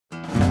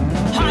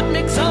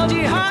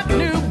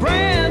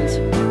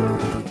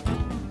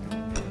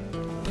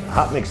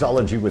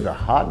Hotmixology with a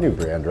hot new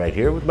brand right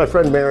here with my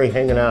friend Mary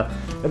hanging out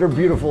at her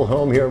beautiful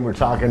home here, and we're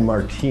talking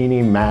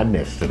martini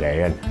madness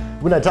today. And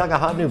when I talk a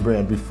hot new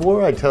brand,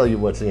 before I tell you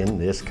what's in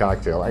this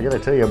cocktail, I gotta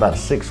tell you about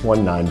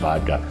 619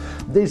 Vodka.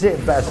 They say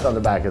it best on the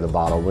back of the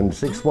bottle when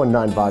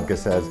 619 Vodka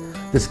says,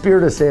 "The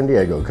spirit of San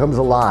Diego comes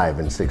alive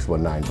in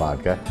 619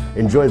 Vodka.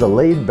 Enjoy the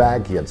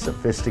laid-back yet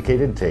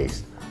sophisticated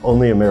taste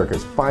only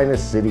America's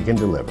finest city can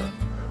deliver.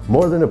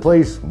 More than a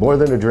place, more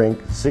than a drink,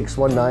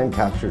 619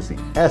 captures the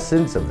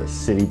essence of the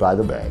city by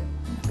the bay."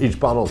 Each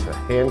bottle is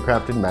a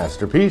handcrafted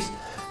masterpiece,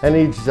 and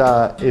each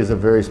is a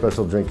very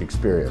special drink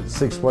experience.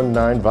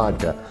 619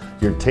 Vodka,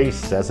 your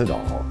taste says it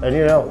all. And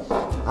you know,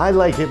 I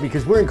like it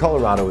because we're in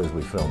Colorado as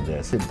we film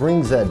this. It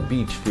brings that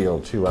beach feel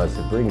to us.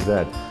 It brings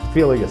that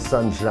feeling of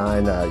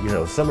sunshine. You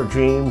know, summer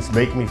dreams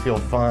make me feel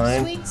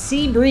fine. Sweet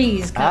sea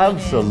breeze coming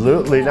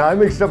Absolutely. in. Now I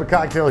mixed up a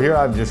cocktail here.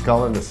 I'm just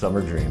calling it a summer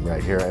dream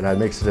right here. And I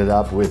mixed it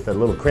up with a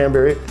little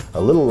cranberry,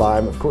 a little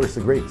lime, of course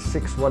the great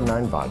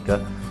 619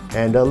 Vodka,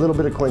 and a little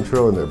bit of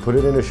Cointreau in there. Put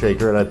it in a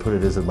shaker and I put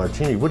it as a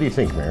martini. What do you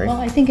think, Mary? Well,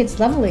 I think it's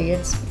lovely.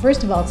 It's,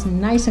 first of all, it's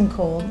nice and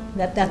cold.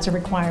 That's a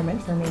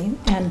requirement for me.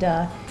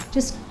 And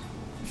just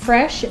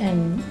fresh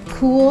and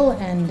cool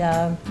and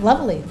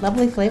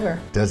lovely flavor.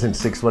 Doesn't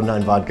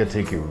 619 Vodka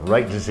take you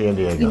right to San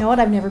Diego? You know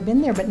what? I've never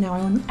been there, but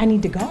now I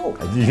need to go.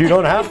 You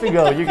don't have to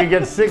go. You can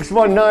get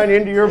 619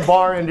 into your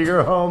bar, into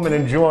your home, and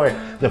enjoy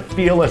the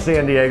feel of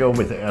San Diego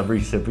with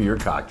every sip of your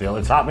cocktail.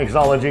 It's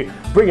Hotmixology,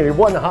 bringing you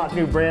one hot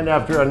new brand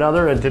after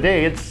another, and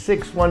today it's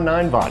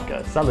 619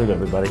 Vodka. Salud,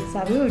 everybody.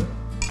 Salud.